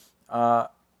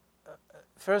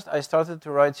 First, I started to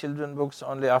write children books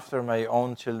only after my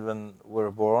own children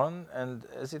were born, and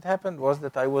as it happened was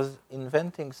that I was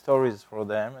inventing stories for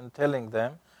them and telling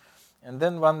them, and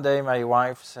then one day my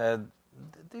wife said,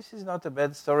 this is not a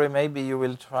bad story, maybe you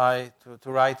will try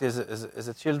to write as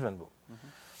a children book. Mm-hmm.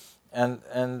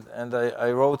 And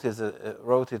I wrote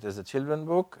it as a children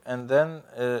book, and then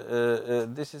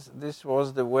this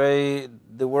was the way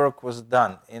the work was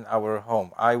done in our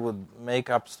home. I would make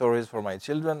up stories for my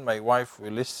children. My wife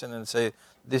will listen and say,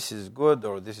 this is good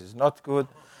or this is not good.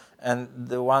 And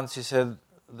the ones she said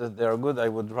that they are good, I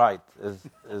would write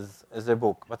as a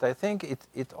book. But I think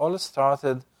it all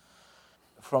started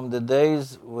from the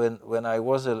days when I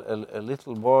was a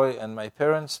little boy, and my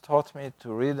parents taught me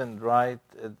to read and write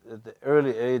at the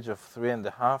early age of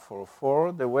 3.5 or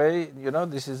 4. The way,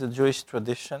 this is a Jewish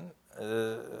tradition.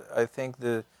 I think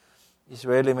the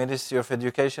Israeli Ministry of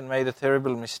Education made a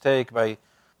terrible mistake by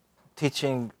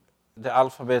teaching the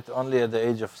alphabet only at the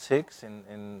age of 6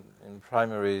 in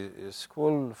primary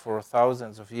school. For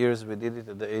thousands of years we did it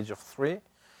at the age of 3.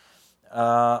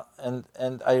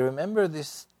 And I remember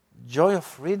this joy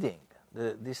of reading,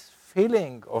 this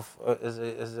feeling of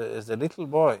as a little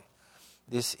boy,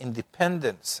 this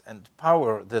independence and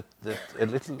power that a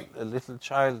little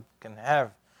child can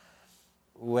have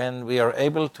when we are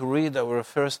able to read our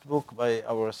first book by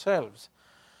ourselves.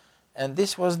 And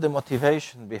this was the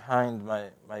motivation behind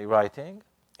my writing.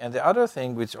 And the other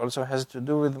thing, which also has to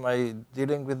do with my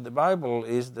dealing with the Bible,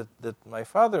 is that my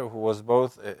father, who was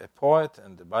both a poet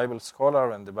and a Bible scholar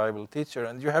and a Bible teacher,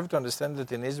 and you have to understand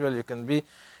that in Israel you can be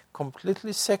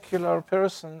completely secular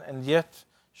person and yet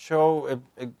show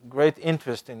a great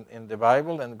interest in the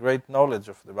Bible and great knowledge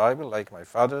of the Bible, like my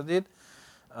father did.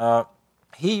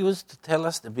 He used to tell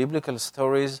us the biblical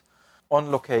stories on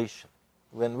location.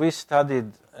 When we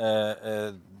studied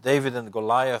David and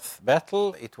Goliath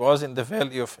battle, it was in the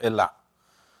valley of Elah.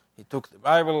 He took the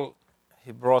Bible,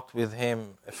 he brought with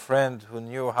him a friend who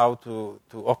knew how to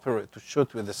operate, to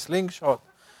shoot with a slingshot,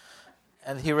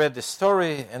 and he read the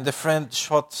story, and the friend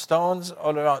shot stones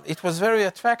all around. It was very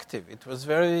attractive. It was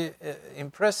very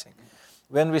impressive.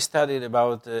 When we studied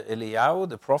about Eliyahu,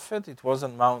 the prophet, it was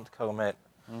on Mount Carmel.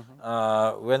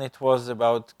 Mm-hmm. When it was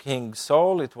about King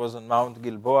Saul, it was on Mount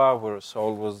Gilboa, where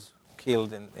Saul was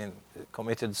killed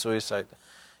committed suicide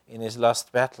in his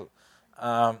last battle.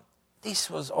 This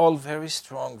was all very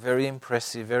strong, very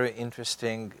impressive, very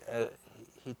interesting.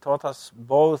 He taught us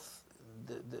both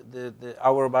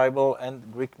our Bible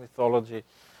and Greek mythology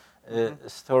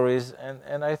stories,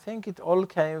 and I think it all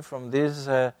came from these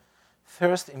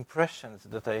first impressions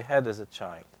that I had as a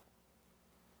child.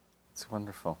 It's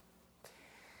wonderful.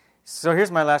 So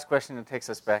here's my last question. It takes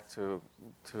us back to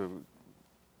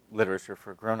literature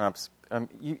for grown-ups.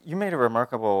 You made a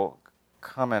remarkable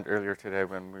comment earlier today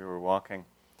when we were walking.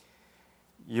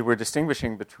 You were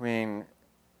distinguishing between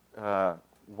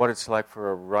what it's like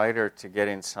for a writer to get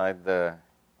inside the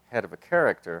head of a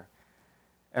character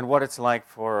and what it's like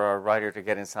for a writer to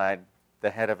get inside the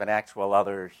head of an actual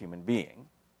other human being.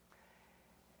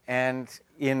 And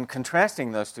in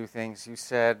contrasting those two things, you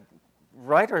said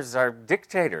writers are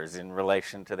dictators in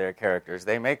relation to their characters.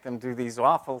 They make them do these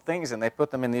awful things and they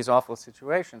put them in these awful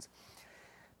situations.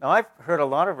 Now, I've heard a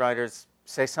lot of writers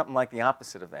say something like the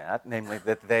opposite of that, namely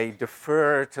that they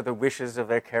defer to the wishes of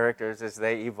their characters as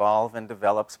they evolve and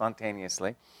develop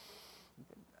spontaneously.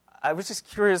 I was just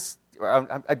curious,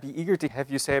 I'd be eager to have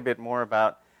you say a bit more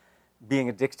about being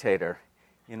a dictator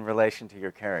in relation to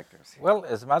your characters. Well,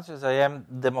 as much as I am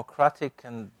democratic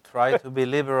and try to be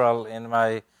liberal in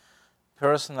my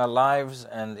personal lives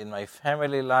and in my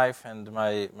family life and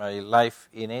my life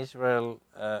in Israel,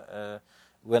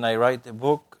 when I write a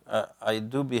book, I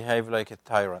do behave like a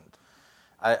tyrant.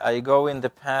 I go in the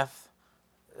path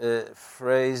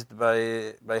phrased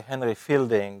by Henry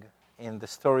Fielding in the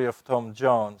story of Tom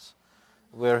Jones,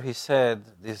 where he said,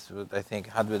 this was, I think,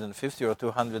 150 or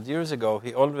 200 years ago,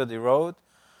 he already wrote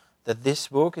that this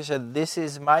book, he said, this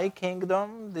is my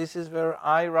kingdom, this is where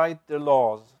I write the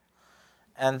laws.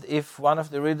 And if one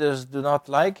of the readers do not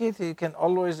like it, he can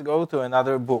always go to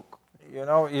another book. You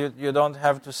know, you don't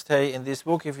have to stay in this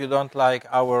book if you don't like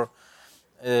our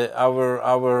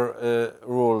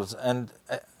rules. And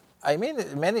I mean,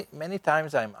 many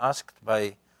times I'm asked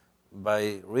by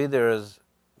readers,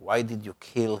 why did you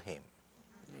kill him?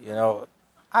 You know,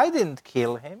 I didn't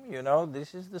kill him. You know,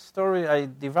 this is the story I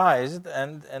devised.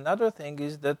 And another thing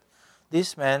is that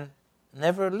this man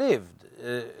never lived.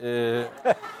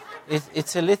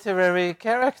 It's a literary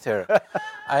character.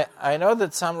 I know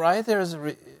that some writers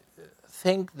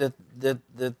think that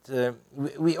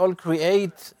we all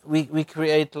create we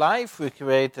create life, we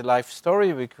create a life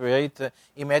story, we create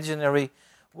imaginary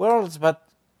worlds, but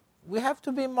we have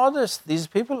to be modest. These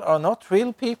people are not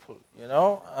real people, you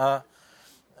know.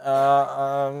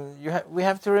 We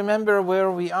have to remember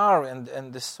where we are,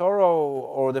 and the sorrow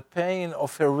or the pain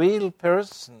of a real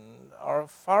person are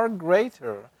far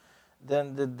greater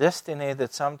than the destiny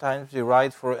that sometimes we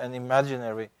write for an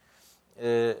imaginary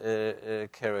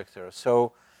character.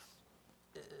 So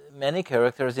many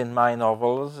characters in my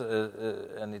novels,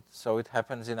 and so it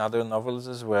happens in other novels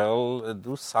as well,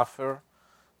 do suffer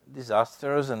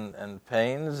disasters and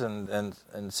pains, and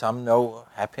some know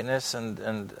happiness,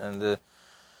 and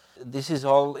this is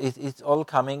all. It's all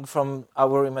coming from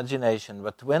our imagination.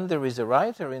 But when there is a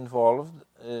writer involved,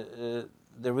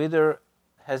 the reader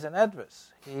has an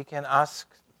address. He can ask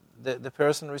the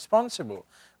person responsible.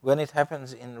 When it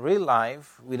happens in real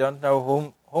life, we don't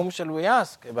know whom shall we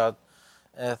ask about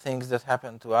things that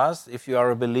happen to us. If you are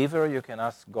a believer, you can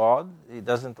ask God. He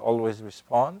doesn't always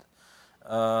respond.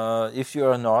 If you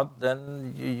are not,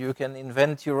 then you can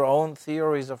invent your own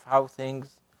theories of how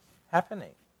things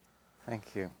happening.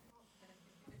 Thank you.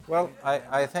 Well,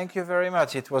 I thank you very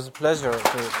much. It was a pleasure to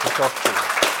talk to you.